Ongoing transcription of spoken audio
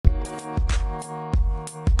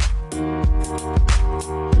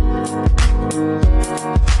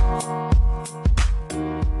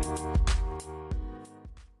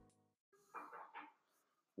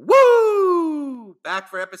Back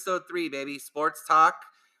for episode 3, baby. Sports talk,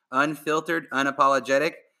 unfiltered,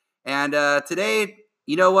 unapologetic. And today,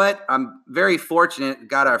 you know what? I'm very fortunate.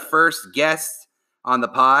 Got our first guest on the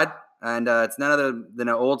pod, and it's none other than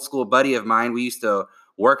an old school buddy of mine. We used to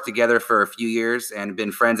work together for a few years and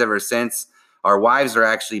been friends ever since. Our wives are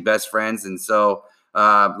actually best friends. And so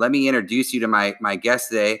let me introduce you to my guest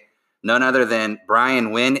today, none other than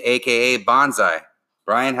Brian Wynn, a.k.a. Bonsai.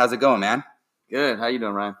 Brian, how's it going, man? Good. How you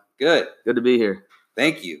doing, Ryan? Good. Good to be here.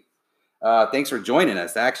 Thank you. Thanks for joining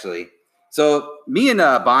us, actually. So me and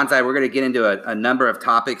Bonsai, we're going to get into a number of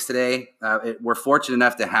topics today. We're fortunate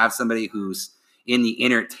enough to have somebody who's in the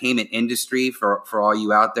entertainment industry for all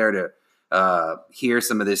you out there to hear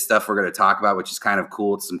some of this stuff we're going to talk about, which is kind of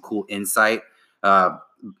cool. It's some cool insight.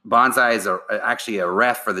 Bonsai is actually a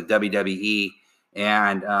ref for the WWE,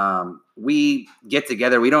 and we get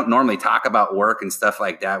together. We don't normally talk about work and stuff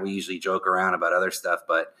like that. We usually joke around about other stuff,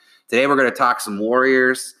 but today we're going to talk some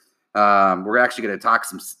Warriors. We're actually going to talk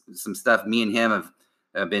some stuff me and him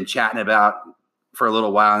have been chatting about for a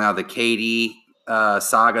little while now. The KD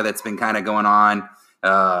saga that's been kind of going on.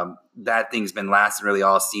 That thing's been lasting really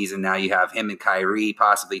all season. Now you have him and Kyrie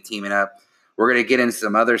possibly teaming up. We're going to get into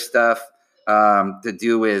some other stuff to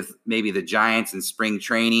do with maybe the Giants and spring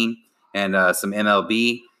training and some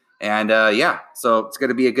MLB. And so it's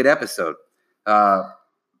going to be a good episode.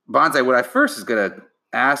 Bonsai, what I first is going to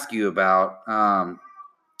ask you about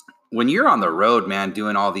when you're on the road, man,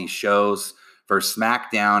 doing all these shows for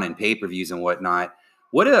SmackDown and pay-per-views and whatnot,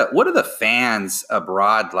 what are the fans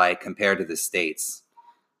abroad like compared to the States?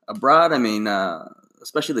 Abroad, I mean,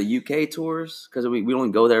 especially the UK tours, because we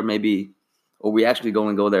only go there we actually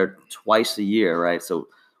only go there twice a year, right? So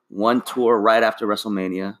one tour right after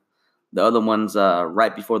WrestleMania, the other one's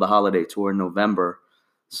right before the holiday tour in November.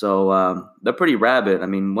 So they're pretty rabid. I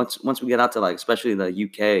mean, once we get out to especially the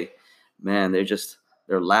UK, man,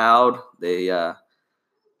 they're loud. They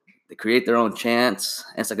create their own chants.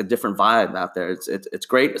 And it's like a different vibe out there. It's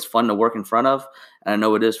great. It's fun to work in front of, and I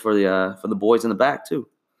know it is for the boys in the back too.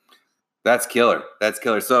 That's killer.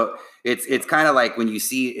 So it's kind of like when you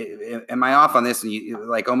see. Am I off on this? When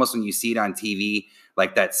you almost when you see it on TV,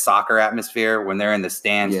 like that soccer atmosphere when they're in the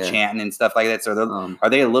stands chanting and stuff like that. So are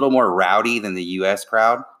they a little more rowdy than the U.S.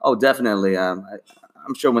 crowd? Oh, definitely. I'm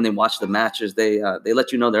sure when they watch the matches, they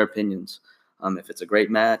let you know their opinions. If it's a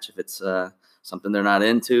great match, if it's something they're not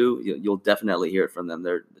into, you'll definitely hear it from them.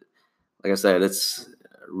 They're, like I said, it's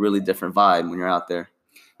a really different vibe when you're out there.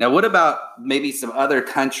 Now, what about maybe some other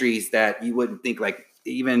countries that you wouldn't think, like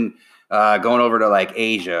even going over to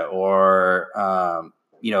Asia or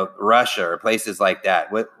Russia or places like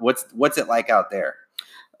that? What's it like out there?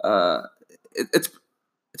 It's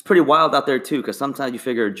pretty wild out there too, because sometimes you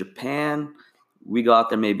figure Japan, we go out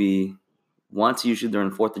there maybe once, usually during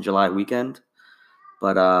 4th of July weekend.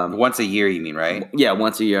 But once a year, you mean, right? Yeah,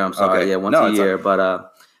 once a year. I'm sorry. Okay. Yeah, once a year.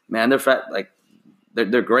 But man,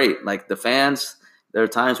 they're great. Like the fans, there are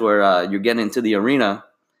times where you're getting into the arena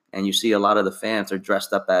and you see a lot of the fans are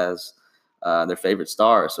dressed up as their favorite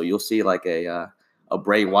stars. So you'll see a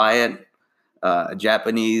Bray Wyatt, a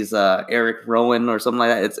Japanese Eric Rowan or something like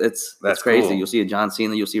that. That's crazy. Cool. You'll see a John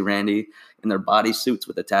Cena. You'll see Randy in their bodysuits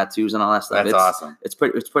with the tattoos and all that stuff. That's awesome. It's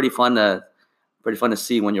pretty fun to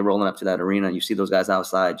see when you're rolling up to that arena and you see those guys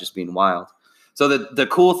outside just being wild. So the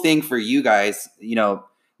cool thing for you guys,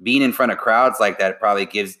 being in front of crowds like that probably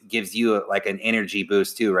gives you an energy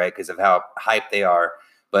boost too, right? Because of how hyped they are.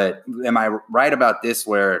 But am I right about this,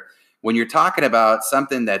 where when you're talking about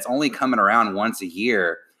something that's only coming around once a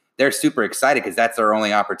year, they're super excited because that's their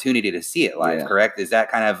only opportunity to see it live, correct? Is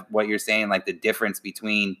that kind of what you're saying, like the difference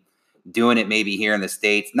between doing it maybe here in the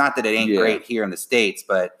States? Not that it ain't great here in the States,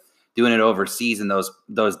 but doing it overseas in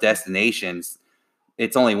those destinations,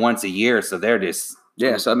 it's only once a year, so they're just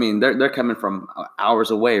So I mean, they're coming from hours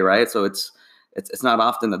away, right? So it's not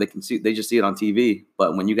often that they can see. They just see it on TV.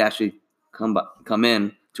 But when you actually come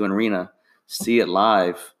in to an arena, see it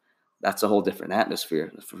live, that's a whole different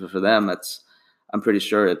atmosphere for them. I'm pretty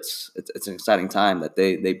sure it's an exciting time that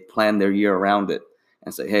they plan their year around it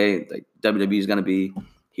and say, hey, WWE is going to be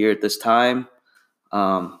here at this time.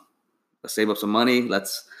 Let's save up some money.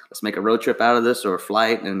 Let's make a road trip out of this or a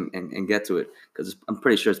flight and get to it, because I'm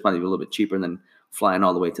pretty sure it's probably a little bit cheaper than flying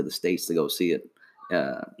all the way to the States to go see it.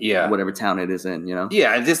 Whatever town it is in,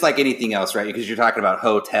 Yeah, just like anything else, right? Because you're talking about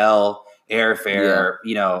hotel, airfare,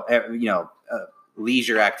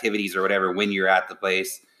 leisure activities or whatever when you're at the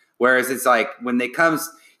place. Whereas it's like when it comes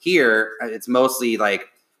here, it's mostly like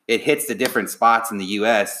it hits the different spots in the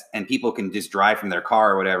U.S. and people can just drive from their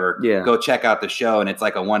car or whatever, go check out the show, and it's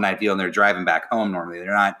like a one-night deal, and they're driving back home normally.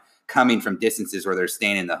 They're not coming from distances where they're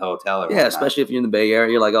staying in the hotel. Or Yeah, whatnot. especially if you're in the Bay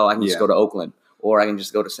Area, you're like, oh, I can just go to Oakland, or I can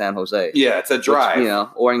just go to San Jose. Yeah, it's a drive. Which,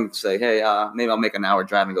 or I can say, hey, maybe I'll make an hour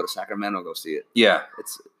drive and go to Sacramento and go see it. Yeah.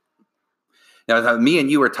 Now, me and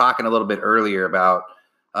you were talking a little bit earlier about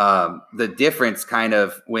the difference kind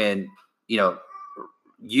of when, you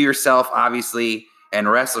yourself, obviously, and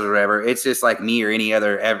wrestlers or whatever, it's just like me or any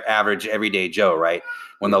other average everyday Joe, right?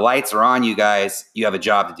 When the lights are on, you guys, you have a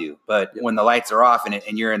job to do. But when the lights are off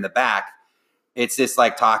and you're in the back, it's just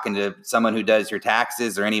like talking to someone who does your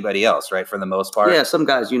taxes or anybody else, right? For the most part. Yeah, some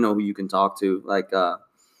guys who you can talk to, like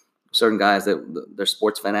certain guys that they're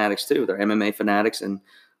sports fanatics too. They're MMA fanatics and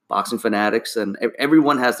boxing fanatics, and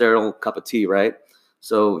everyone has their own cup of tea, right?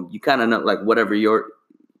 So you kind of know, like, whatever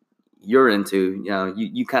you're into,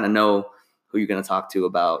 you kind of know who you're going to talk to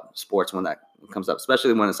about sports when that comes up,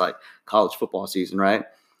 especially when it's like college football season, right?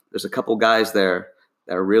 There's a couple guys there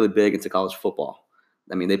that are really big into college football.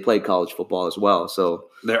 I mean, they play college football as well. So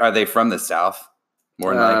are they from the South?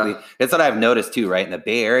 More than likely. That's what I've noticed too, right? In the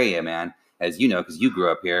Bay Area, man, as you know, because you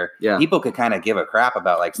grew up here, people could kind of give a crap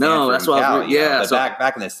about like Stanford and Cal, But so,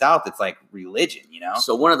 back in the South, it's like religion,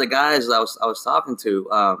 So one of the guys I was talking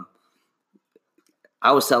to,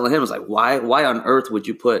 I was telling him, I was like, why on earth would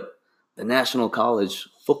you put the National College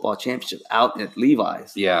Football Championship out at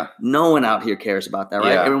Levi's? Yeah. No one out here cares about that,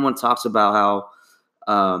 right? Yeah. Everyone talks about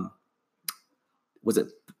how was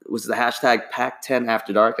the hashtag Pac-10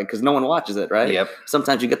 After Dark, because no one watches it, right? Yep.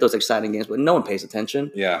 Sometimes you get those exciting games, but no one pays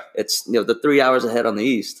attention. Yeah. It's the 3 hours ahead on the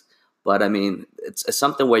East, but I mean, it's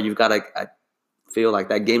something where you've got to. I feel like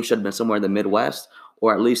that game should have been somewhere in the Midwest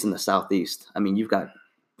or at least in the Southeast. I mean, you've got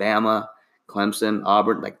Bama, Clemson,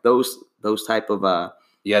 Auburn, like those type of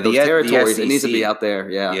those territories. It needs to be out there.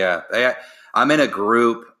 Yeah. Yeah. I'm in a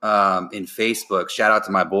group in Facebook. Shout out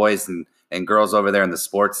to my boys and girls over there in the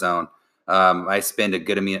Sports Zone. I spend a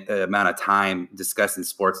good amount of time discussing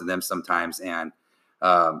sports with them sometimes, and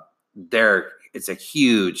it's a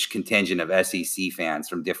huge contingent of SEC fans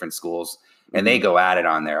from different schools, and they go at it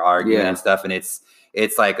on there, arguing and stuff, and it's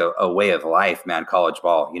like a way of life, man. College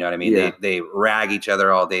ball, you know what I mean? Yeah. They rag each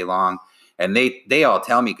other all day long, and they all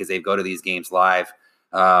tell me because they go to these games live.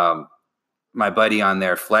 My buddy on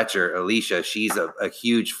there, Fletcher, Alicia, she's a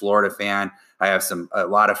huge Florida fan. I have a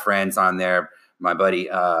lot of friends on there. My buddy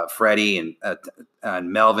Freddie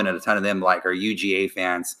and Melvin and a ton of them are UGA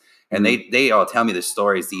fans, and they all tell me the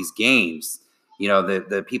stories. These games,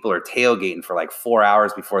 the people are tailgating for like 4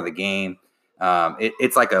 hours before the game.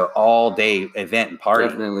 It's like an all day event and party.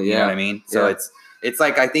 Definitely, you know what I mean? So it's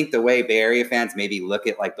like, I think the way Bay Area fans maybe look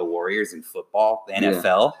at like the Warriors in football, the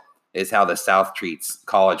NFL is how the South treats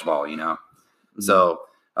college ball. Mm-hmm. So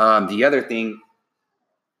the other thing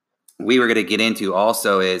we were going to get into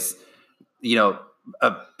also is,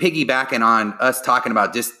 piggybacking on us talking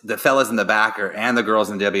about just the fellas in the back and the girls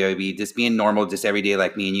in the WWB, just being normal, just every day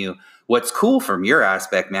like me and you. What's cool from your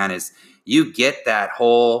aspect, man, is you get that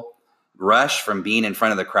whole rush from being in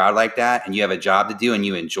front of the crowd like that, and you have a job to do and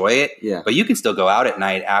you enjoy it. Yeah. But you can still go out at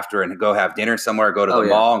night after and go have dinner somewhere, go to the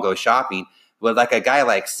mall and go shopping. But like a guy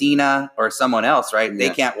like Cena or someone else, right? They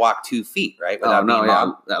can't walk 2 feet, right? Without being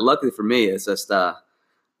mobbed. Luckily for me, it's just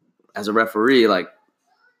as a referee, like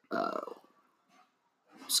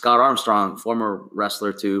Scott Armstrong, former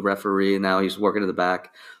wrestler to referee, and now he's working in the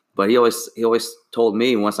back. But he always told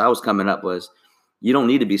me once I was coming up was, you don't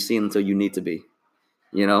need to be seen until you need to be,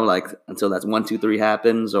 like until that's 1, 2, 3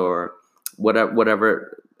 happens or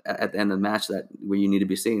whatever at the end of the match where you need to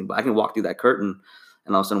be seen. But I can walk through that curtain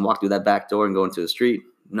and all of a sudden walk through that back door and go into the street.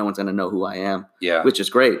 No one's gonna know who I am. Yeah, which is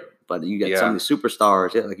great. But you get some of these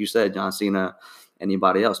superstars, like you said, John Cena.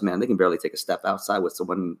 Anybody else, man, they can barely take a step outside with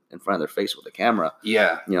someone in front of their face with a camera.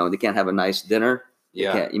 Yeah. They can't have a nice dinner.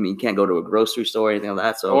 Yeah. You can't go to a grocery store or anything like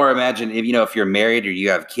that. So, or imagine if you're married or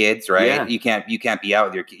you have kids, right? Yeah. You can't be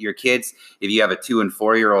out with your kids. If you have a 2 and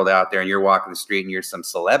 4 year old out there and you're walking the street and you're some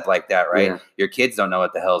celeb like that, right? Yeah. Your kids don't know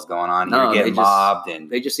what the hell's going on. No, you're getting mobbed,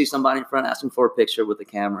 and they just see somebody in front asking for a picture with a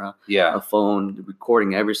camera, a phone,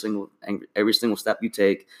 recording every single step you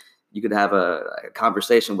take. You could have a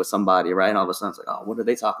conversation with somebody, right? And all of a sudden it's like, oh, what are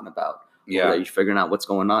they talking about? Yeah. You're figuring out what's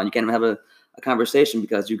going on. You can't even have a conversation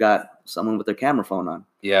because you got someone with their camera phone on.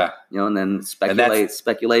 Yeah. And then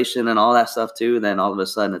speculation and all that stuff too. Then all of a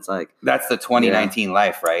sudden it's like. That's the 2019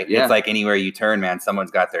 life, right? Yeah. It's like anywhere you turn, man,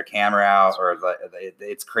 someone's got their camera out, or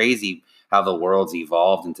it's crazy how the world's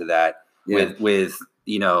evolved into that with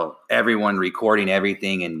everyone recording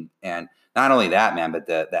everything and not only that, man, but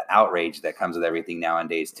the outrage that comes with everything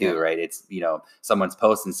nowadays too, right? It's, someone's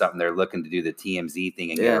posting something, they're looking to do the TMZ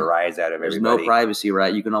thing and get a rise out of everybody. There's no privacy,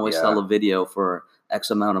 right? You can always sell a video for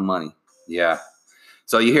X amount of money. Yeah.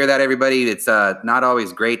 So you hear that, everybody? It's not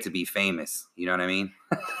always great to be famous. You know what I mean?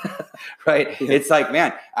 Right? Yeah. It's like,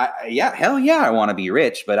 man, hell yeah, I want to be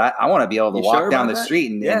rich, but I want to be able to walk down the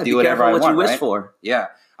street and do whatever I want. What you wish for. Yeah.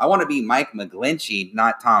 I want to be Mike McGlinchey,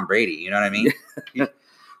 not Tom Brady. You know what I mean?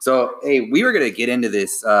 So, hey, we were going to get into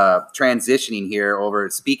this transitioning here over,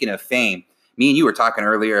 speaking of fame. Me and you were talking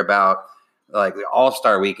earlier about like the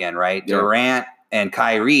All-Star weekend, right? Yeah. Durant and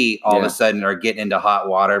Kyrie all of a sudden are getting into hot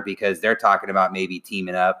water because they're talking about maybe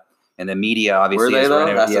teaming up. And the media obviously is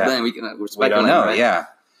running. That's the thing. We don't know, right? Yeah.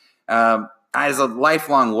 As a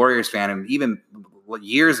lifelong Warriors fan, and even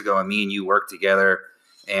years ago, me and you worked together,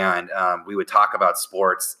 and we would talk about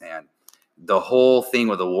sports. And the whole thing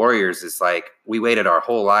with the Warriors is like, we waited our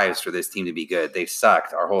whole lives for this team to be good. They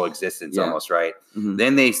sucked our whole existence almost, right? Mm-hmm.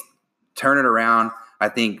 Then they turn it around. I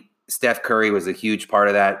think Steph Curry was a huge part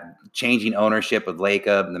of that, changing ownership with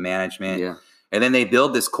Lacob and the management. Yeah. And then they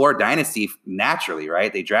build this core dynasty naturally,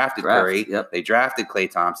 right? They drafted Curry. Yep. They drafted Klay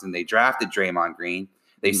Thompson. They drafted Draymond Green.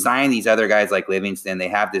 They signed these other guys like Livingston. They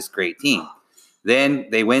have this great team. Then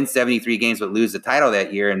they win 73 games but lose the title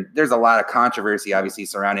that year. And there's a lot of controversy, obviously,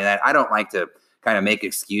 surrounding that. I don't like to kind of make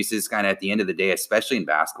excuses kind of at the end of the day, especially in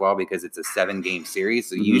basketball, because it's a 7-game series.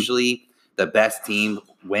 So usually the best team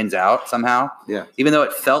wins out somehow. Yeah. Even though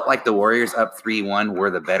it felt like the Warriors up 3-1 were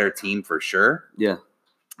the better team for sure. Yeah.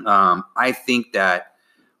 I think that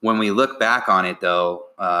when we look back on it, though,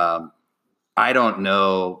 I don't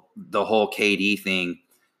know the whole KD thing,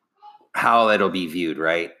 how it'll be viewed,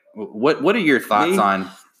 right? What are your thoughts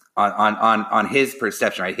on his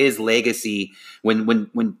perception, right? His legacy.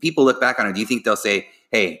 When people look back on it, do you think they'll say,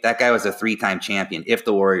 "Hey, that guy was a 3-time champion"? If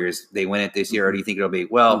the Warriors they win it this year, or do you think it'll be,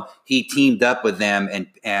 "Well, he teamed up with them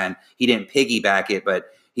and he didn't piggyback it, but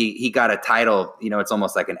he got a title"? You know, it's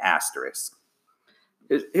almost like an asterisk.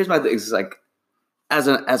 Here's my thing: it's like as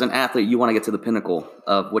an athlete, you want to get to the pinnacle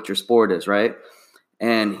of what your sport is, right?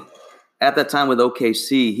 And at that time with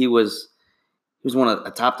OKC, he was one of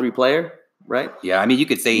a top 3 player, right? Yeah, I mean, you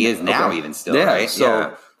could say he is now, even still, right?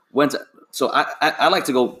 So I like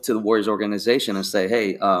to go to the Warriors organization and say,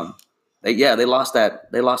 hey, they lost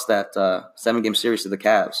that 7-game series to the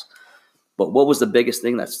Cavs, but what was the biggest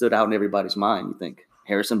thing that stood out in everybody's mind? You think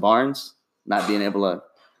Harrison Barnes not being able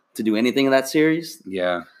to do anything in that series?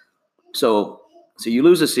 Yeah. So you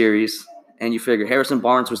lose a series, and you figure Harrison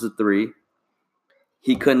Barnes was the 3.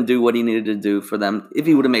 He couldn't do what he needed to do for them. If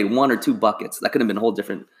he would have made 1 or 2 buckets, that could have been a whole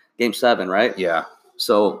different Game 7, right? Yeah.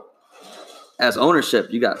 So as ownership,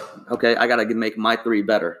 you got, okay, I got to make my 3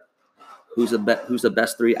 better. Who's the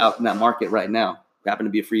best 3 out in that market right now? Happen to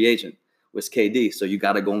be a free agent. Was KD. So you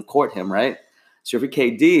got to go and court him, right? So if you're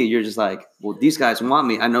KD, you're just like, well, these guys want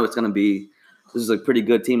me. I know it's going to be, this is a pretty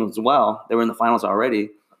good team as well. They were in the finals already.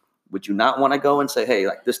 Would you not want to go and say, hey,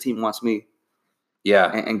 like this team wants me?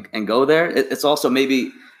 Yeah, and go there. It's also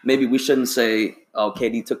maybe we shouldn't say, oh,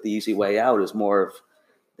 KD took the easy way out. It's more of,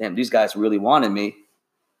 damn, these guys really wanted me.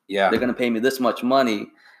 Yeah, they're going to pay me this much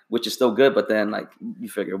money, which is still good. But then, like, you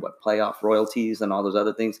figure what playoff royalties and all those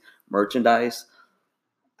other things, merchandise.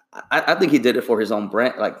 I think he did it for his own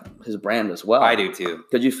brand, like his brand as well. I do too.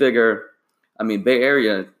 Because you figure, I mean, Bay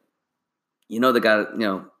Area, the guy,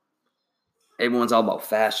 everyone's all about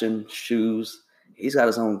fashion, shoes. He's got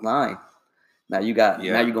his own line. Now now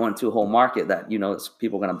you're going to a whole market that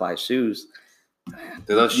people are going to buy shoes. Dude,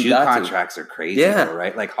 those shoe contracts are crazy, though,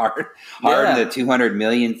 right? Like Harden, the $200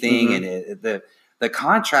 million thing, and the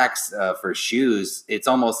contracts for shoes. It's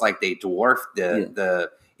almost like they dwarf the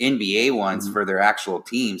NBA ones for their actual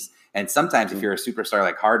teams. And sometimes if you're a superstar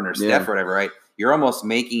like Harden or Steph or whatever, right, you're almost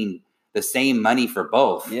making the same money for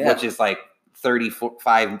both, which is like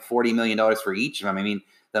 $40 million for each of them. I mean,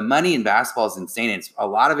 the money in basketball is insane. A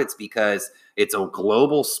lot of it's because it's a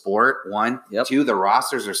global sport, 1. Yep. 2, the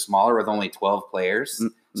rosters are smaller with only 12 players,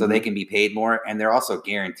 so they can be paid more, and they're also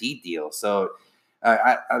guaranteed deals. So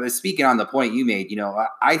I was speaking on the point you made.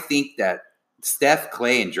 I think that Steph,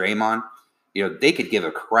 Klay, and Draymond, they could give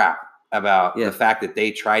a crap about the fact that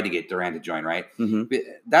they tried to get Durant to join, right? Mm-hmm.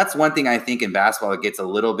 That's one thing I think in basketball that gets a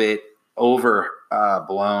little bit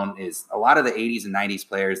overblown is a lot of the 80s and 90s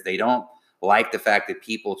players, they don't like the fact that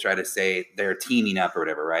people try to say they're teaming up or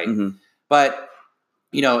whatever, right? Mm-hmm. But,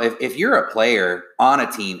 if you're a player on a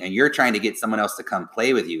team and you're trying to get someone else to come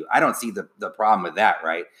play with you, I don't see the problem with that,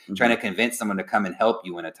 right? Mm-hmm. Trying to convince someone to come and help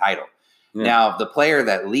you win a title. Yeah. Now, the player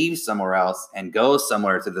that leaves somewhere else and goes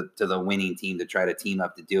somewhere to the winning team to try to team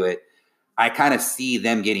up to do it, I kind of see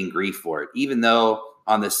them getting grief for it, even though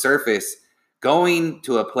on the surface, going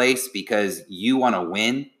to a place because you want to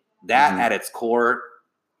win, that at its core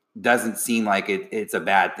doesn't seem like it's a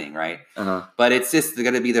bad thing, right? Uh-huh. But it's just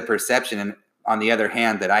going to be the perception. And on the other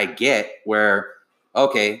hand, that I get where,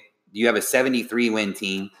 okay, you have a 73 win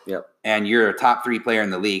team and you're a top 3 player in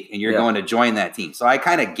the league and you're going to join that team. So I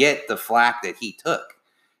kind of get the flack that he took.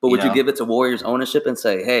 But would you give it to Warriors ownership and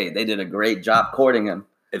say, hey, they did a great job courting him?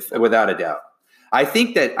 Without a doubt. I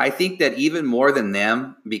think that even more than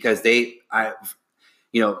them, because this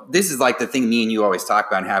is like the thing me and you always talk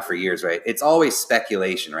about and have for years, right? It's always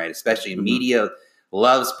speculation, right? Especially media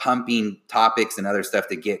loves pumping topics and other stuff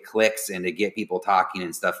to get clicks and to get people talking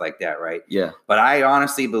and stuff like that, right? Yeah. But I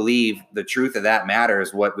honestly believe the truth of that matter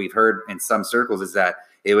is what we've heard in some circles is that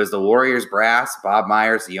it was the Warriors brass, Bob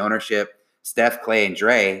Myers, the ownership, Steph, Clay, and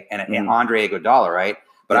Dre, and Andre Iguodala, right?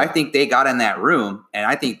 But I think they got in that room, and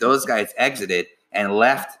I think those guys exited and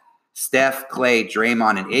left Steph, Clay,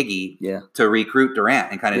 Draymond, and Iggy to recruit Durant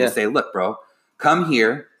and kind of just say, look, bro, come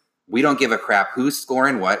here. We don't give a crap who's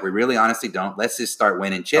scoring what. We really honestly don't. Let's just start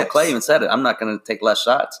winning chips. Clay even said it. I'm not going to take less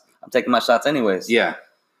shots. I'm taking my shots anyways. Yeah.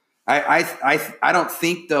 I don't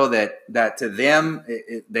think, though, that to them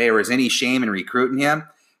there was any shame in recruiting him.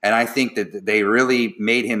 And I think that they really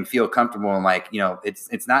made him feel comfortable and like,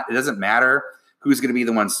 it doesn't matter who's going to be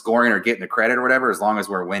the one scoring or getting the credit or whatever, as long as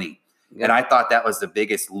we're winning. Yeah. And I thought that was the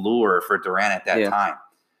biggest lure for Durant at that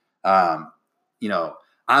time.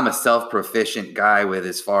 I'm a self-proficient guy with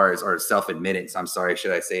or self-admittance,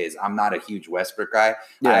 should I say, is I'm not a huge Westbrook guy.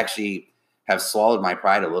 Yeah. I actually have swallowed my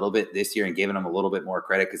pride a little bit this year and given him a little bit more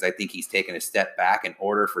credit because I think he's taken a step back in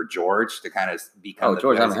order for George to kind of become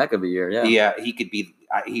George had a heck of a year, yeah.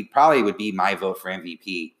 He probably would be my vote for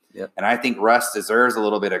MVP. Yep. And I think Russ deserves a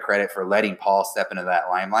little bit of credit for letting Paul step into that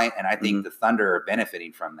limelight, and I think the Thunder are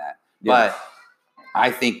benefiting from that. Yeah. But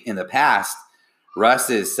I think in the past,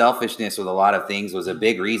 Russ's selfishness with a lot of things was a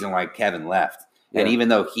big reason why Kevin left. Yeah. And even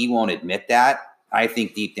though he won't admit that, I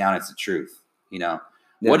think deep down it's the truth. Yeah.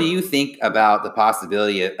 What do you think about the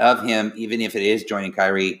possibility of him, even if it is joining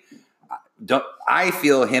Kyrie? I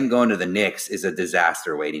feel him going to the Knicks is a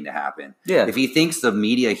disaster waiting to happen. Yeah. If he thinks the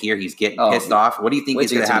media here, he's getting pissed off, what do you think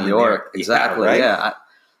is going to happen there? Exactly. Yeah.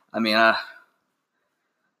 Right?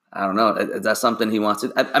 I don't know. Is that something he wants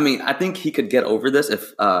to? I think he could get over this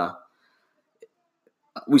if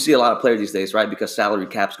we see a lot of players these days, right? Because salary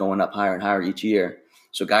cap's going up higher and higher each year.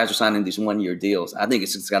 So guys are signing these 1-year deals. I think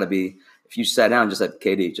it's just got to be, if you sat down and just said,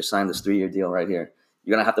 KD, just sign this 3-year deal right here.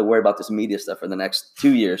 You're going to have to worry about this media stuff for the next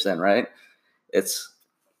 2 years then, right? I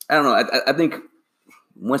don't know. I think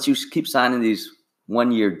once you keep signing these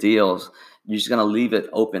 1-year deals, you're just going to leave it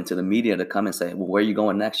open to the media to come and say, well, where are you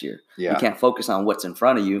going next year? Yeah. You can't focus on what's in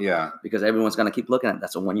front of you because everyone's going to keep looking at it.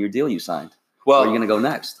 That's a 1-year deal you signed. Well, where are you going to go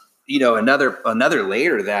next? Another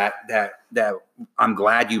layer to that I'm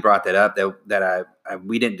glad you brought that up, that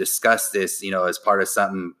we didn't discuss this, as part of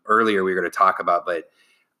something earlier we were going to talk about, but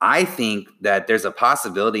I think that there's a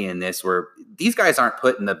possibility in this where these guys aren't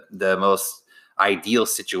put in the most ideal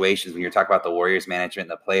situations when you're talking about the Warriors management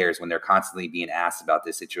and the players when they're constantly being asked about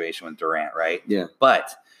this situation with Durant, right? Yeah. But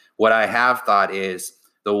what I have thought is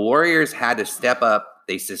the Warriors had to step up.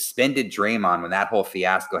 They suspended Draymond when that whole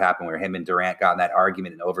fiasco happened where him and Durant got in that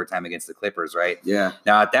argument in overtime against the Clippers, right? Yeah.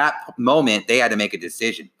 Now, at that moment, they had to make a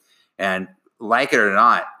decision. And like it or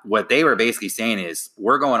not, what they were basically saying is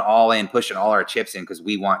we're going all in, pushing all our chips in because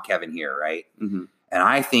we want Kevin here, right? Mm-hmm. And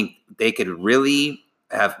I think they could really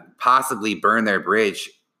have possibly burned their bridge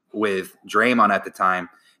with Draymond at the time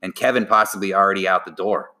and Kevin possibly already out the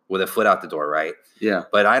door with a foot out the door, right? Yeah.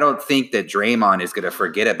 But I don't think that Draymond is going to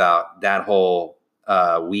forget about that whole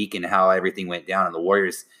week and how everything went down, and the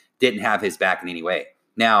Warriors didn't have his back in any way.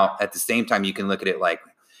 Now, at the same time, you can look at it like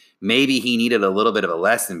maybe he needed a little bit of a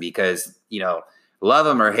lesson because, love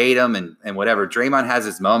him or hate him and whatever, Draymond has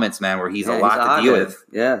his moments, man, where he's a lot to deal with.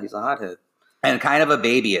 Yeah, he's a hothead. And kind of a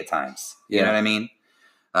baby at times. You know what I mean?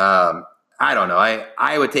 I don't know.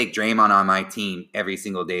 I would take Draymond on my team every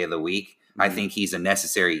single day of the week. Mm-hmm. I think he's a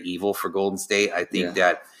necessary evil for Golden State. I think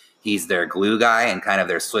that he's their glue guy and kind of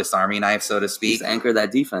their Swiss Army knife, so to speak. He's anchored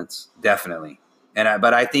that defense. Definitely.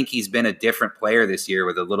 But I think he's been a different player this year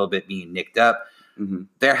with a little bit being nicked up. Mm-hmm.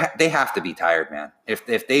 They have to be tired, man.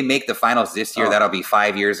 If they make the finals this year, that'll be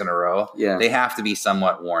 5 years in a row. Yeah. They have to be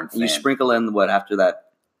somewhat worn thin. You sprinkle in after that,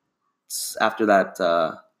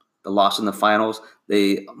 the loss in the finals,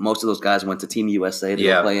 most of those guys went to Team USA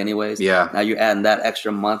to play anyways. Yeah. Now you're adding that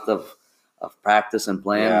extra month of practice and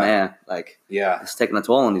playing, man. It's taking a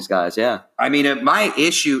toll on these guys. Yeah. I mean, my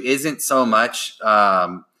issue isn't so much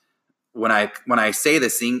when I say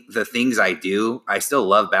the things I do. I still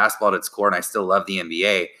love basketball at its core, and I still love the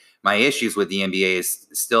NBA. My issues with the NBA is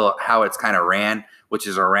still how it's kind of ran, which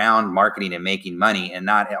is around marketing and making money, and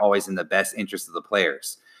not always in the best interest of the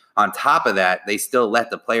players. on top of that, they still let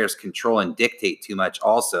the players control and dictate too much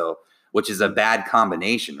also, which is a bad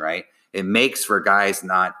combination, right? It makes for guys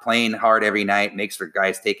not playing hard every night, makes for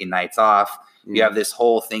guys taking nights off. Yeah. You have this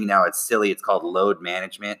whole thing now. It's silly. It's called load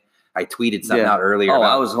management. I tweeted something out earlier.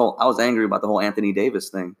 I was angry about the whole Anthony Davis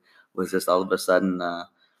thing. Was just all of a sudden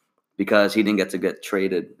because he didn't get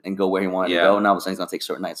traded and go where he wanted to go. Now all of a sudden he's going to take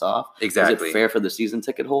certain nights off. Exactly. Is it fair for the season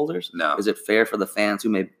ticket holders? No. Is it fair for the fans who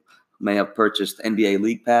may have purchased NBA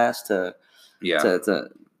League Pass to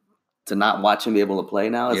not watch him be able to play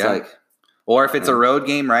now? It's like. Or if it's a road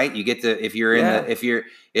game, right? You get to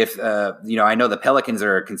I know the Pelicans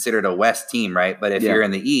are considered a West team, right? But if you're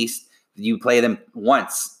in the East, you play them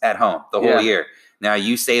once at home the whole year. Now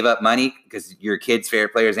you save up money because your kid's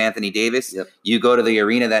favorite player is Anthony Davis. Yep. You go to the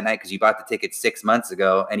arena that night because you bought the ticket 6 months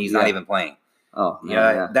ago and he's not even playing. Oh,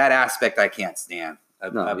 that aspect I can't stand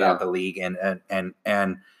about the league, and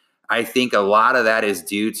I think a lot of that is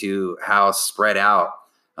due to how spread out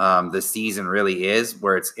the season really is,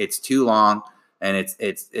 where it's too long, and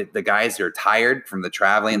the guys are tired from the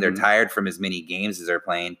traveling. They're tired from as many games as they're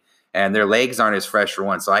playing, and their legs aren't as fresh for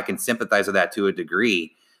one. So I can sympathize with that to a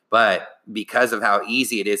degree, but because of how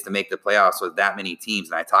easy it is to make the playoffs with that many teams,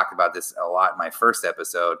 and I talked about this a lot in my first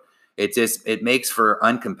episode, it makes for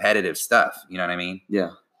uncompetitive stuff. You know what I mean?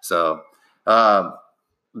 Yeah. So I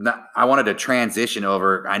wanted to transition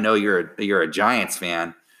over. I know you're a Giants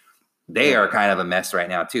fan. They are kind of a mess right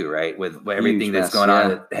now too, right? With everything that's going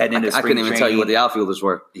on heading into spring training. I couldn't even tell you what the outfielders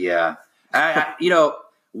were. Yeah.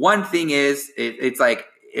 One thing is it's like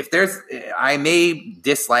I may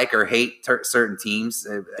dislike or hate certain teams.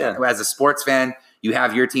 As a sports fan, you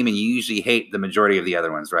have your team and you usually hate the majority of the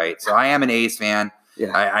other ones, right? So I am an A's fan.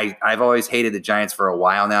 Yeah. I've always hated the Giants for a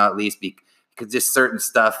while now, at least because just certain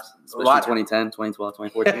stuff. Especially 2010, 2012,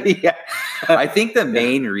 2014. Yeah. I think the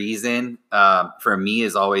main reason for me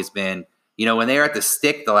has always been, when they were at the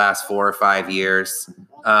stick the last 4 or 5 years,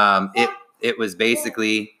 it was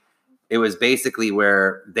basically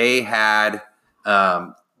where they had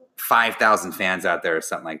 5,000 fans out there or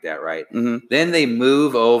something like that, right? Mm-hmm. Then they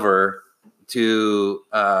move over to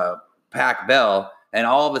Pac Bell, and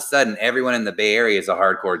all of a sudden, everyone in the Bay Area is a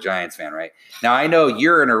hardcore Giants fan, right? Now, I know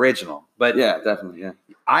you're an original, but yeah, definitely, yeah.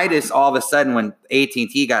 I just all of a sudden, when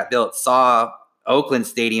AT&T got built, saw Oakland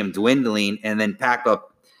Stadium dwindling, and then Pac Bell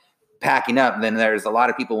packing up. And then there's a lot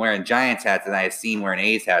of people wearing Giants hats, and I had seen wearing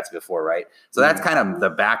A's hats before, right? So that's kind of the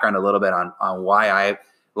background a little bit on why I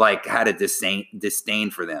had a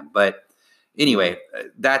disdain for them. But anyway,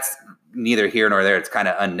 that's neither here nor there. It's kind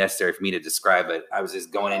of unnecessary for me to describe, but I was just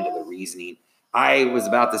going into the reasoning. I was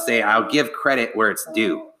about to say I'll give credit where it's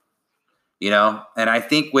due, and I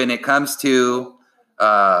think when it comes to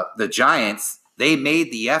the Giants, they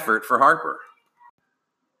made the effort for Harper.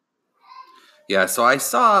 Yeah, so I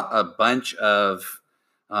saw a bunch of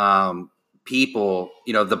people,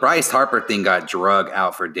 the Bryce Harper thing got drug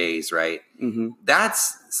out for days, right? Mm-hmm.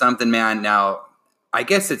 That's something, man. Now, I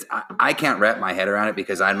guess I can't wrap my head around it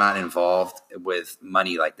because I'm not involved with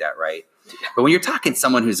money like that, right? But when you're talking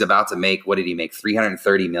someone who's about to make, what did he make?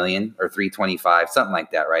 330 million or 325, something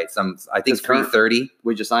like that, right? I think 330.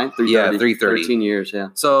 We just signed 330. Yeah, 330. 13 years, yeah.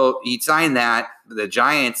 So you sign that. The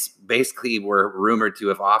Giants basically were rumored to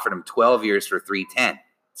have offered him 12 years for 310.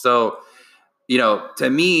 So, to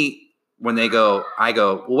me, when I go,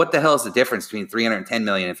 well, what the hell is the difference between 310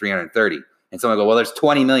 million and 330? And someone go, well, there's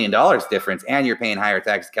 $20 million difference, and you're paying higher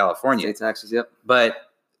taxes in California. State taxes, yep. But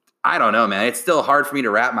I don't know, man. It's still hard for me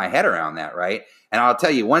to wrap my head around that, right? And I'll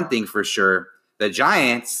tell you one thing for sure. The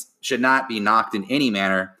Giants should not be knocked in any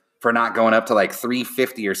manner for not going up to like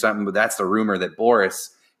 350 or something, but that's the rumor that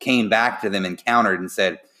Boris came back to them and countered and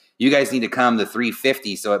said, you guys need to come to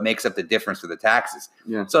 350 so it makes up the difference for the taxes.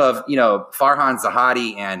 Yeah. So if, Farhan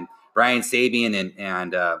Zahadi and Brian Sabian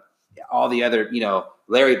and all the other,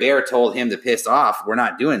 Larry Baer told him to piss off, we're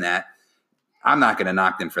not doing that. I'm not going to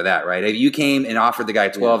knock them for that, right? If you came and offered the guy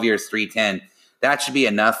 12 years, 310, that should be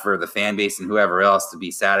enough for the fan base and whoever else to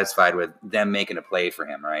be satisfied with them making a play for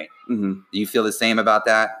him, right? Mm-hmm. Do you feel the same about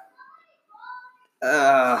that?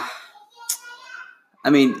 I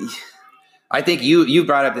mean, I think you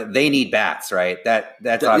brought up that they need bats, right?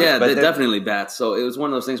 That's obvious. Yeah, but definitely bats. So it was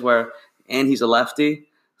one of those things where, and he's a lefty,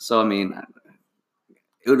 so I mean,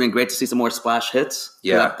 it would have been great to see some more splash hits.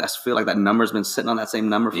 Yeah, I feel like that number's been sitting on that same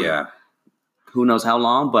number for who knows how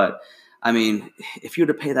long. But I mean, if you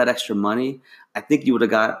were to pay that extra money, I think you would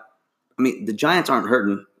have got. I mean, the Giants aren't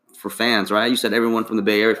hurting for fans, right? You said everyone from the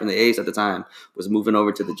Bay Area, from the A's at the time, was moving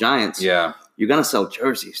over to the Giants. Yeah, you're gonna sell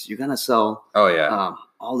jerseys. You're gonna sell. Oh yeah.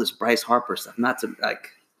 All this Bryce Harper stuff. Not to like.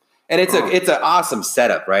 And it's an awesome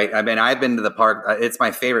setup, right? I mean, I've been to the park. It's my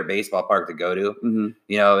favorite baseball park to go to. Mm-hmm.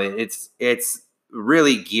 You know, it's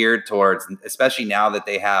really geared towards, especially now that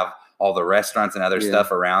they have all the restaurants and other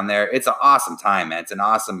stuff around there. It's an awesome time, man. It's an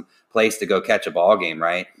awesome place to go catch a ball game,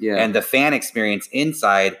 right? Yeah. And the fan experience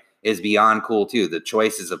inside is beyond cool too. The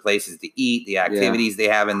choices of places to eat, the activities they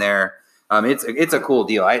have in there. It's a cool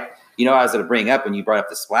deal. I was going to bring up when you brought up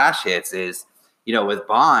the splash hits is, with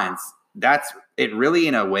Bonds, that's it really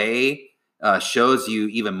in a way shows you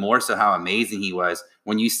even more so how amazing he was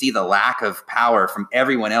when you see the lack of power from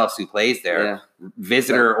everyone else who plays there,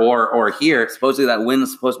 visitor or here. Supposedly that wind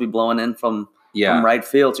is supposed to be blowing in from right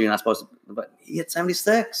field, so you're not supposed to. But he hit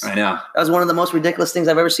 76. I know. That was one of the most ridiculous things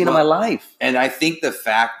I've ever seen in my life. And I think the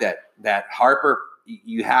fact that Harper,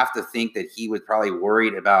 you have to think that he was probably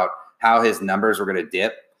worried about how his numbers were going to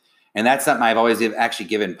dip. And that's something I've always actually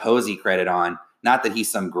given Posey credit on. Not that he's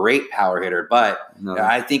some great power hitter, but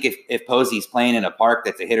I think if Posey's playing in a park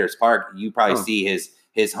that's a hitter's park, you probably see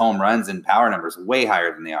his home runs and power numbers way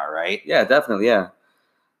higher than they are, right? Yeah, definitely, yeah.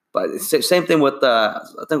 But same thing with I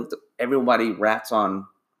think everybody rats on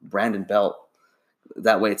Brandon Belt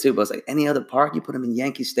that way too. But it's like any other park, you put him in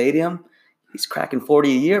Yankee Stadium, he's cracking 40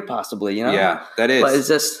 a year possibly, Yeah, that is. But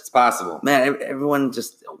it's possible. Man, everyone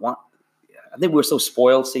just I think we're so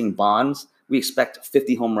spoiled seeing Bonds. We expect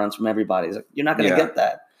 50 home runs from everybody. It's like, you're not going to get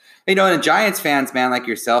that. And Giants fans, man, like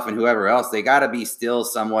yourself and whoever else, they got to be still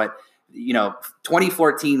somewhat,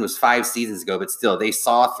 2014 was 5 seasons ago, but still they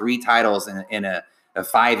saw 3 titles in a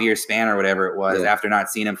 5-year span or whatever it was after not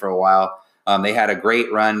seeing him for a while. They had a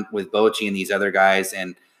great run with Bochy and these other guys.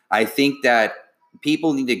 And I think that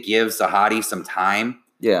people need to give Zahadi some time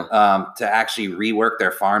to actually rework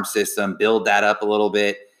their farm system, build that up a little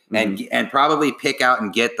bit. And probably pick out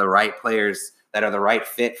and get the right players that are the right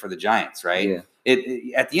fit for the Giants, right?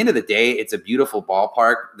 Yeah. At the end of the day, it's a beautiful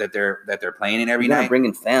ballpark that they're playing in every night.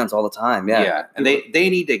 Bringing fans all the time, yeah. And they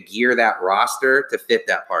need to gear that roster to fit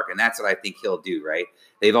that park, and that's what I think he'll do, right?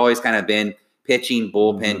 They've always kind of been pitching,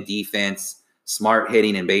 bullpen, defense, smart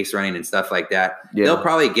hitting, and base running and stuff like that. Yeah. They'll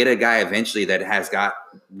probably get a guy eventually that has got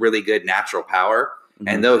really good natural power.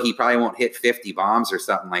 And though he probably won't hit 50 bombs or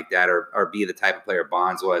something like that, or be the type of player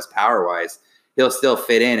Bonds was power-wise, he'll still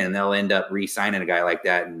fit in, and they'll end up re-signing a guy like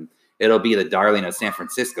that, and it'll be the darling of San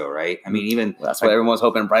Francisco, right? I mean, that's what everyone was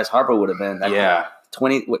hoping Bryce Harper would have been.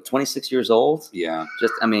 26 years old? Yeah.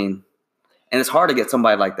 And it's hard to get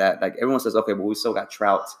somebody like that. Like, everyone says, okay, but we still got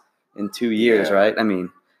Trout in 2 years, right? I mean,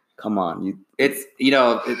 come on.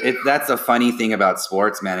 That's a funny thing about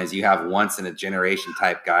sports, man, is you have once-in-a-generation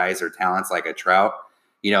type guys or talents like a Trout.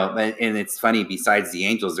 And it's funny, besides the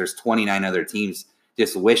Angels, there's 29 other teams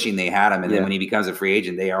just wishing they had him. And then when he becomes a free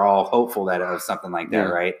agent, they are all hopeful of something like that,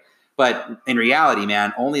 right? But in reality,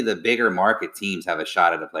 man, only the bigger market teams have a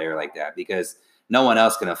shot at a player like that because no one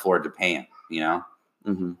else can afford to pay him,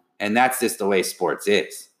 And that's just the way sports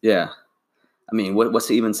is. Yeah. I mean, what's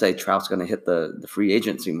to even say Trout's going to hit the free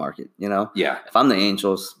agency market, Yeah. If I'm the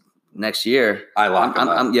Angels next year, I'm locking him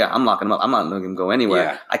up. I'm locking him up. I'm not letting him go anywhere.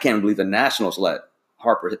 Yeah. I can't believe the Nationals let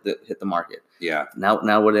Harper hit the market. Yeah. Now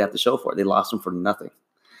what do they have to show for it? They lost him for nothing,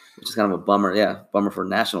 which is kind of a bummer. Yeah, bummer for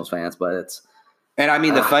Nationals fans, but it's. And I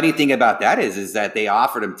mean, the funny thing about that is that they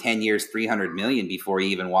offered him 10 years, $300 million before he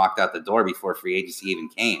even walked out the door, before free agency even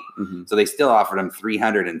came. So they still offered him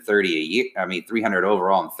 $330 a year. I mean, $300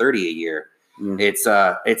 overall and $30 a year. It's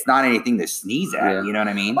not anything to sneeze at. You know what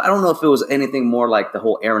I mean? I don't know if it was anything more like the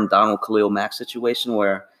whole Aaron Donald, Khalil Mack situation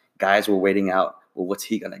where guys were waiting out. Well, what's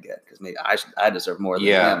he gonna get? Because maybe I deserve more than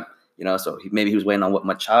him. So maybe he was waiting on what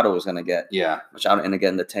Machado was gonna get. Yeah, Machado, and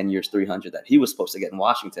again the 10 years, $300 that he was supposed to get in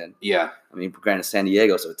Washington. Yeah, I mean, granted, San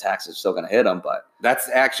Diego, so the taxes are still gonna hit him. But that's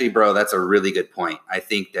actually, bro, that's a really good point. I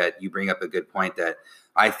think that you bring up a good point that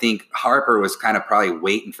I think Harper was kind of probably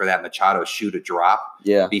waiting for that Machado shoe to drop.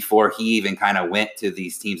 Yeah, before he even kind of went to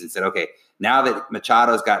these teams and said, okay, now that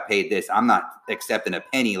Machado's got paid this, I'm not accepting a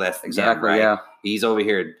penny less than him, right? Yeah, he's over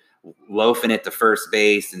here loafing at the first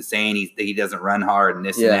base and saying he doesn't run hard and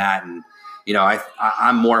this and that, and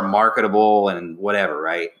I'm more marketable and whatever,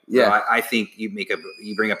 right? Yeah, so I think you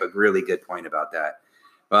bring up a really good point about that.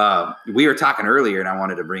 We were talking earlier, and I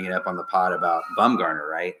wanted to bring it up on the pod about Bumgarner,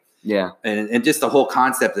 right? Yeah, and just the whole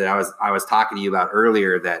concept that I was talking to you about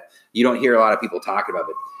earlier that you don't hear a lot of people talk about.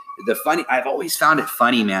 But I've always found it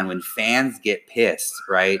funny, man, when fans get pissed,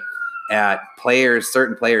 right, at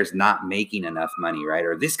certain players not making enough money, right?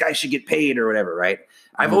 Or this guy should get paid or whatever, right?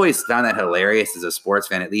 I've always found that hilarious as a sports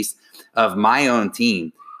fan, at least of my own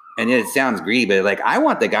team. And it sounds greedy, but like I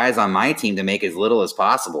want the guys on my team to make as little as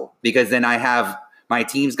possible because then my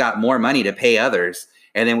team's got more money to pay others.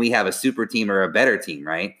 and then we have a super team or a better team,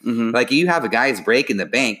 right? Mm-hmm. Like you have a guy's breaking the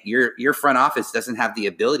bank, your front office doesn't have the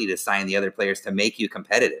ability to sign the other players to make you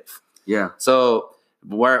competitive. Yeah. So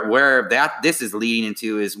where this is leading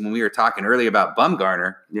into is when we were talking earlier about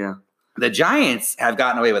Bumgarner. Yeah. The Giants have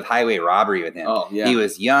gotten away with highway robbery with him. Oh, yeah. He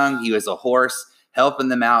was young. He was a horse, helping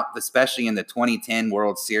them out, especially in the 2010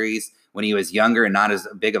 World Series when he was younger and not as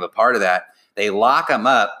big of a part of that. They lock him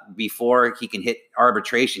up before he can hit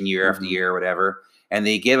arbitration year after year or whatever, and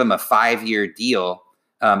they give him a 5-year deal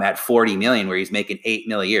at $40 million, where he's making $8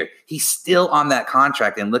 million a year. He's still on that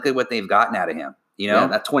contract, and look at what they've gotten out of him. You know,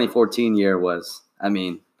 that 2014 year was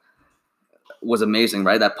amazing,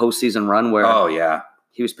 right? That postseason run where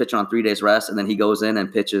he was pitching on 3 days rest, and then he goes in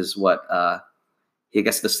and pitches he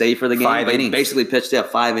gets the save for the game. 5 innings. Basically pitched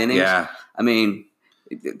 5 innings. Yeah. I mean,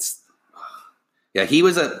 it's. Yeah, he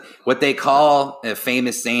was what they call a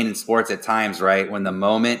famous saying in sports at times, right? When the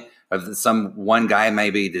moment of one guy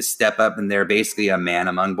maybe to step up, and they're basically a man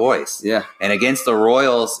among boys. Yeah. And against the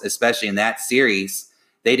Royals, especially in that series,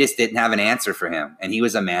 they just didn't have an answer for him, and he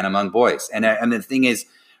was a man among boys. And the thing is,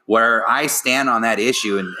 where I stand on that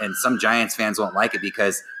issue, and some Giants fans won't like it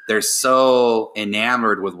because they're so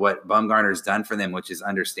enamored with what Bumgarner's done for them, which is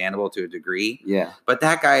understandable to a degree. Yeah. But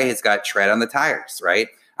that guy has got tread on the tires, right?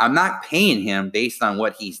 I'm not paying him based on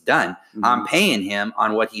what he's done. Mm-hmm. I'm paying him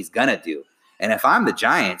on what he's going to do. And if I'm the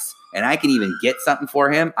Giants and I can even get something for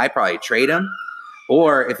him, I probably trade him.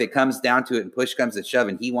 Or if it comes down to it and push comes to shove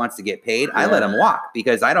and he wants to get paid, I let him walk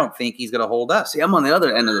because I don't think he's going to hold up. See, I'm on the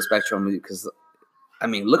other end of the spectrum because,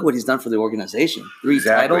 look what he's done for the organization. 3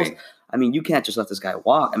 titles. You can't just let this guy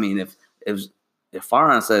walk. If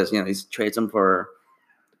Farhan says, he trades him for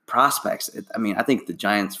prospects, I think the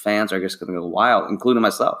Giants fans are just going to go wild, including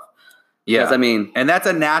myself. Yeah, because, and that's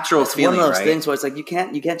a natural feeling, one of those right? things where it's like you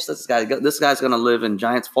can't just let this guy go. This guy's going to live in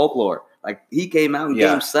Giants folklore. Like he came out in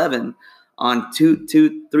Game 7 on 3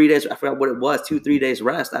 days. I forgot what it was. 2-3 days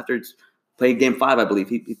rest after played Game 5. I believe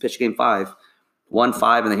he pitched Game 5, won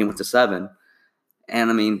 5, and then he went to 7.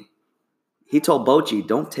 And he told Bochy,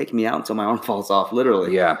 "Don't take me out until my arm falls off."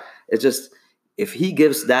 Literally. Yeah. It's just. If he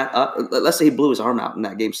gives that up, let's say he blew his arm out in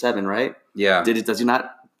that Game 7, right? Yeah. Does he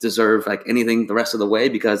not deserve anything the rest of the way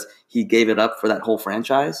because he gave it up for that whole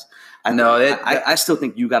franchise? I still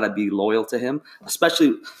think you got to be loyal to him,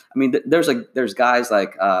 especially. There's guys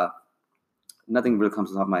like nothing really comes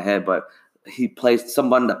to the top of my head, but he plays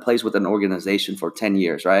someone that plays with an organization for 10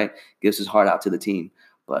 years, right? Gives his heart out to the team,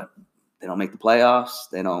 but they don't make the playoffs.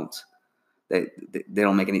 They don't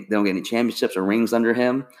make any. They don't get any championships or rings under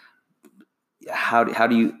him. How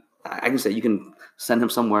do you? I can say you can send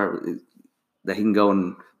him somewhere that he can go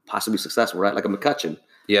and possibly be successful, right? Like a McCutchen.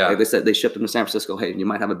 Yeah. Like they said they shipped him to San Francisco. Hey, you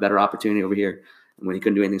might have a better opportunity over here. And when he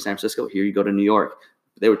couldn't do anything in San Francisco, here you go to New York.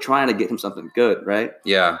 They were trying to get him something good, right?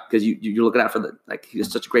 Yeah. Because you're looking out for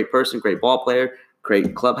he's such a great person, great ball player,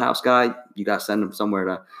 great clubhouse guy. You got to send him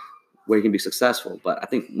somewhere where he can be successful. But I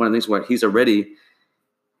think one of the things where he's already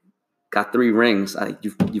got 3 rings,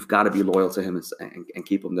 you've got to be loyal to him and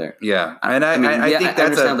keep him there. Yeah, and I think that's I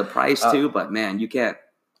understand the price too, but man, you can't.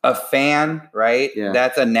 A fan, right? Yeah.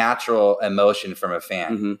 That's a natural emotion from a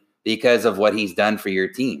fan because of what he's done for your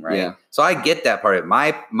team, right? Yeah. So I get that part of it.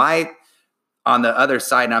 My on the other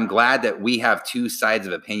side, and I'm glad that we have 2 sides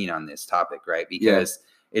of opinion on this topic, right? Because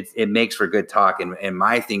it makes for good talk. And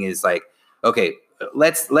my thing is okay,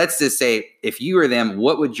 let's just say if you were them,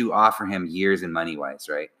 what would you offer him years and money wise,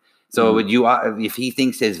 right? So would you, if he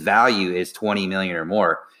thinks his value is 20 million or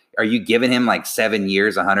more, are you giving him 7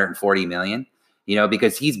 years, 140 million?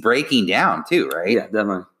 Because he's breaking down too, right? Yeah,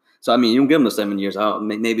 definitely. So you can give him the 7 years.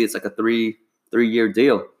 Maybe it's a 3-year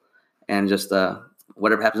deal, and just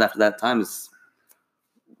whatever happens after that time is,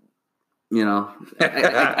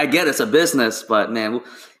 I get it's a business, but man,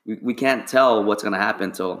 we can't tell what's going to happen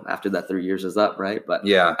until after that 3 years is up, right? But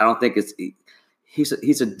yeah, I don't think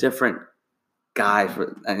he's a different guy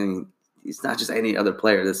he's not just any other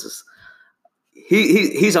player. This is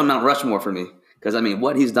he's on Mount Rushmore for me because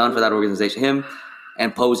what he's done for that organization, him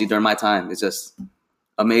and Posey during my time is just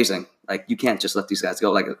amazing. You can't just let these guys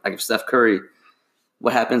go. Like if Steph Curry,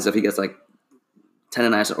 what happens if he gets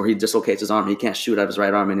tendonitis or he dislocates his arm? He can't shoot out of his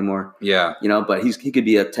right arm anymore. Yeah, but he could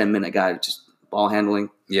be a 10-minute guy, just ball handling,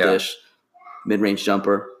 dish, mid-range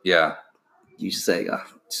jumper. Yeah, you should say.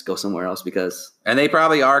 Just go somewhere else and they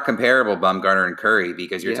probably are comparable, Bumgarner and Curry,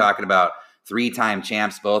 because you're talking about 3-time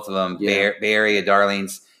champs, both of them, Bay Area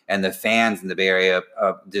darlings, and the fans in the Bay Area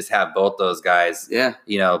just have both those guys,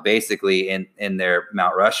 basically in their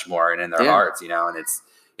Mount Rushmore and in their hearts, and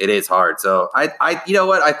it is hard. So I you know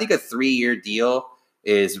what? I think a 3-year deal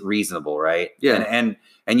is reasonable, right? Yeah.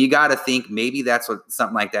 And And you got to think maybe that's what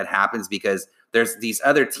something like that happens because there's these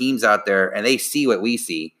other teams out there and they see what we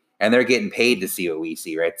see and they're getting paid to see what we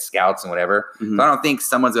see, right? Scouts and whatever. Mhm. So I don't think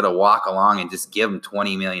someone's going to walk along and just give him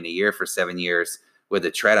 $20 million a year for 7 years with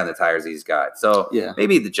the tread on the tires he's got. So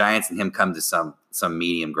maybe the Giants and him come to some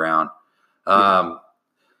medium ground.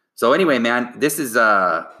 So anyway, man, this is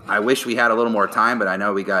I wish we had a little more time, but I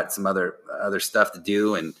know we got some other stuff to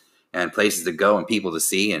do and places to go and people to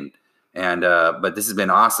see and but this has been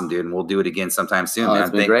awesome, dude, and we'll do it again sometime soon, man.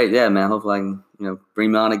 It's been great. Yeah, man. Hopefully I can,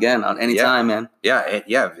 bring me on again on any time, man.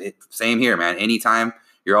 Yeah, same here, man. Anytime,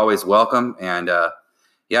 you're always welcome. And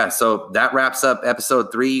so that wraps up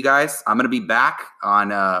episode 3, you guys. I'm gonna be back on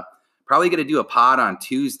probably gonna do a pod on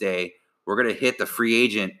Tuesday. We're gonna hit the free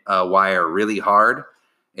agent wire really hard.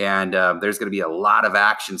 And there's going to be a lot of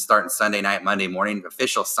action starting Sunday night, Monday morning.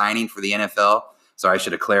 Official signing for the NFL. Sorry, I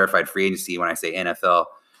should have clarified free agency when I say NFL.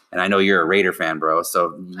 And I know you're a Raider fan, bro.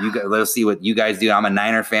 So let's see what you guys do. I'm a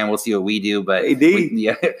Niner fan. We'll see what we do. But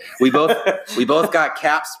we both got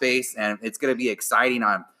cap space, and it's going to be exciting.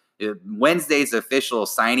 On Wednesday's official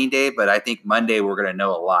signing day, but I think Monday we're going to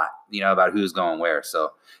know a lot, about who's going where.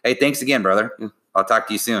 So, hey, thanks again, brother. I'll talk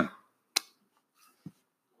to you soon.